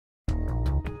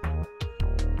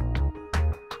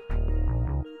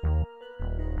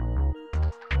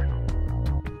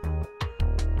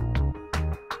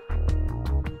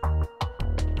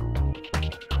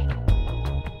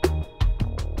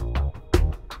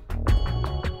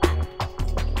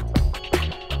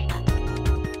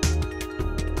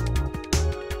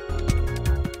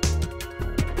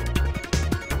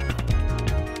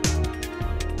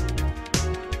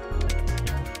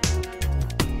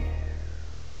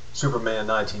Superman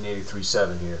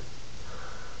 1983-7 here.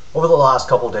 Over the last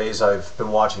couple days I've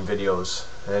been watching videos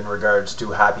in regards to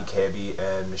happycabbie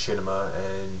and Machinima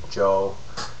and Joe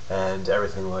and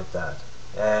everything like that.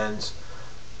 And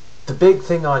the big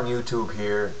thing on YouTube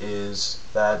here is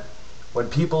that when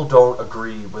people don't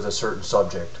agree with a certain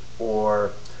subject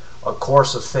or a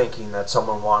course of thinking that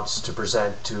someone wants to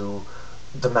present to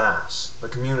the mass, the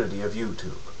community of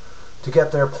YouTube, to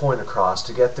get their point across,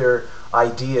 to get their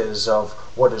ideas of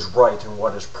what is right and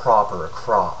what is proper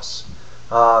across,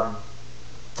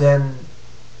 then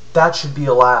that should be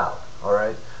allowed.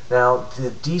 Alright? Now, the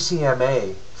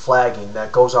DCMA flagging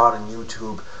that goes on in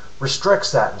YouTube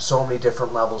restricts that in so many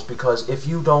different levels, because if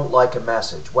you don't like a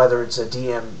message, whether it's a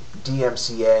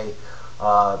DMCA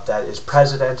that is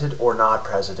precedented or not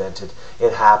precedented,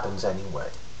 it happens anyway.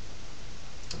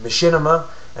 Machinima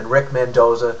and Rick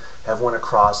Mendoza have went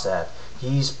across that.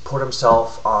 He's put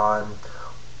himself on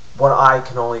what I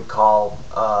can only call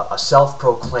a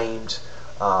self-proclaimed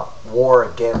war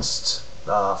against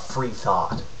free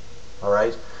thought.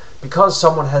 Alright? Because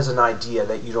someone has an idea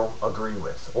that you don't agree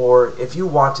with, or if you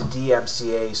want to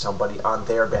DMCA somebody on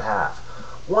their behalf,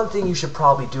 one thing you should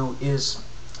probably do is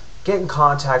get in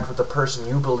contact with the person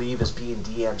you believe is being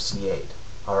DMCA'd.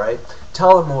 Alright?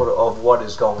 Tell them of what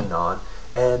is going on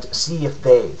and see if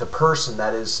they, the person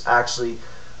that is actually,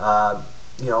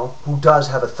 who does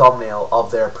have a thumbnail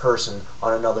of their person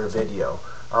on another video,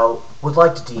 would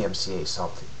like to DMCA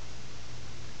something.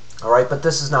 Alright, but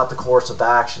this is not the course of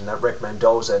action that Rick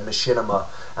Mendoza and Machinima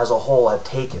as a whole have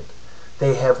taken.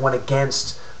 They have went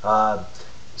against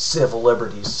civil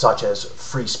liberties such as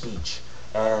free speech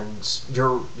and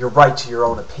your right to your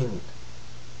own opinion.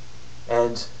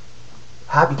 And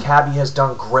happycabbie has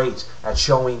done great at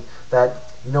showing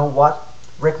that, you know what,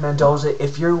 Rick Mendoza,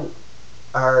 if you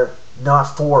are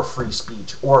not for free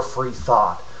speech or free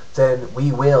thought, then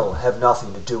we will have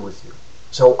nothing to do with you.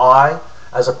 So I,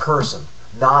 as a person,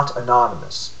 not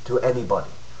anonymous to anybody,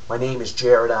 my name is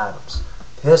Jared Adams,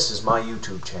 this is my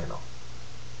YouTube channel,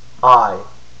 I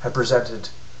have presented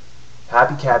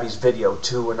happycabbie's video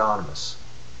to Anonymous.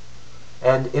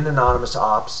 And in Anonymous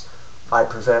Ops, I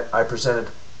presented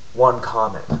one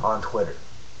comment on Twitter.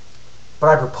 But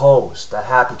I propose that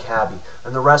happycabbie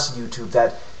and the rest of YouTube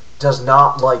that does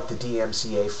not like the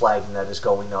DMCA flagging that is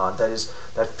going on,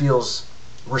 that feels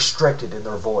restricted in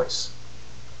their voice,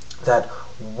 that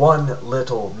one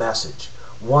little message,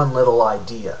 one little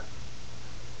idea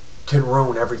can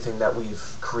ruin everything that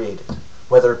we've created.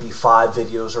 Whether it be 5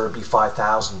 videos or it be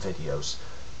 5,000 videos,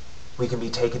 we can be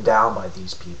taken down by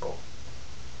these people.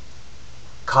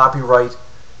 Copyright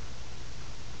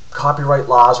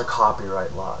laws are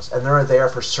copyright laws, and they're there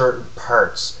for certain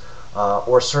parts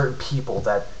or certain people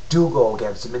that do go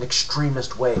against them in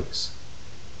extremist ways.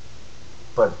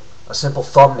 But a simple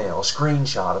thumbnail, a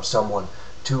screenshot of someone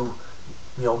to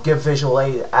give visual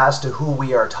aid as to who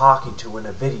we are talking to in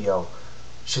a video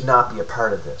should not be a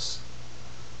part of this.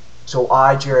 So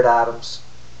I, Jared Adams,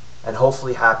 and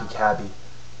hopefully happycabbie,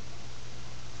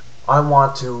 I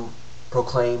want to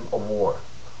proclaim a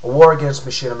war against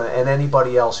Machinima and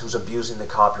anybody else who's abusing the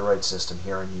copyright system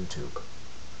here on YouTube.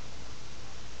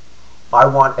 I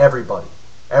want everybody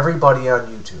on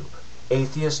YouTube,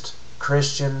 atheist,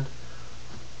 Christian,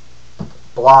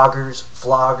 bloggers,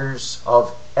 vloggers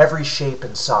of every shape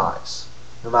and size,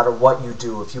 no matter what you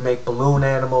do. If you make balloon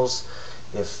animals,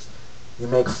 if you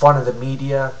make fun of the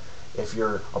media, if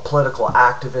you're a political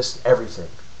activist, everything.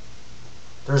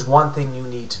 There's one thing you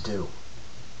need to do.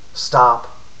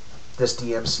 Stop this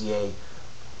DMCA.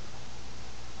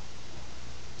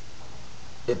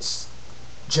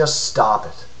 Just stop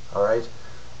it, alright?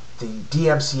 The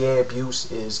DMCA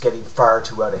abuse is getting far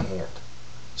too out of hand.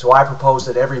 So I propose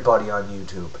that everybody on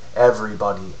YouTube,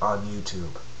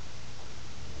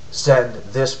 send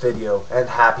this video and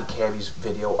happycabbie's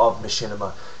video of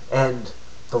Machinima and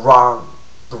the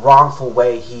wrongful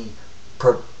way he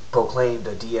proclaimed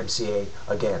a DMCA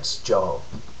against Joe.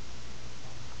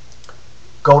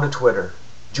 Go to Twitter,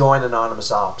 join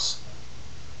Anonymous Ops,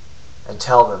 and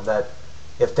tell them that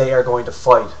if they are going to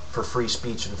fight for free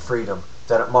speech and freedom,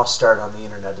 that it must start on the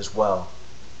internet as well,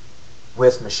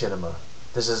 with Machinima.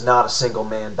 This is not a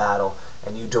single-man battle,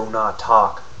 and you do not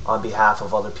talk on behalf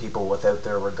of other people without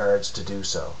their regards to do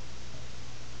so.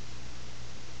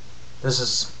 This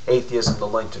is atheism, the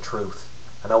link to truth,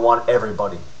 and I want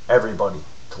everybody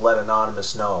to let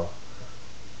Anonymous know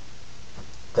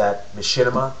that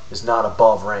Machinima is not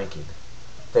above ranking.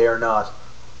 They are not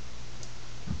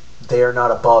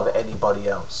above anybody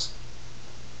else.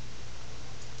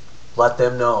 Let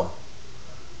them know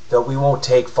that we won't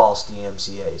take false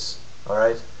DMCAs,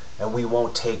 alright? and we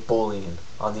won't take bullying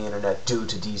on the internet due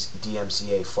to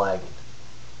DMCA flagging.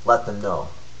 Let them know.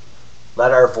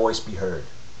 Let our voice be heard.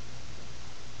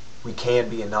 We can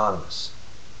be anonymous,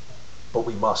 but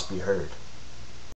we must be heard.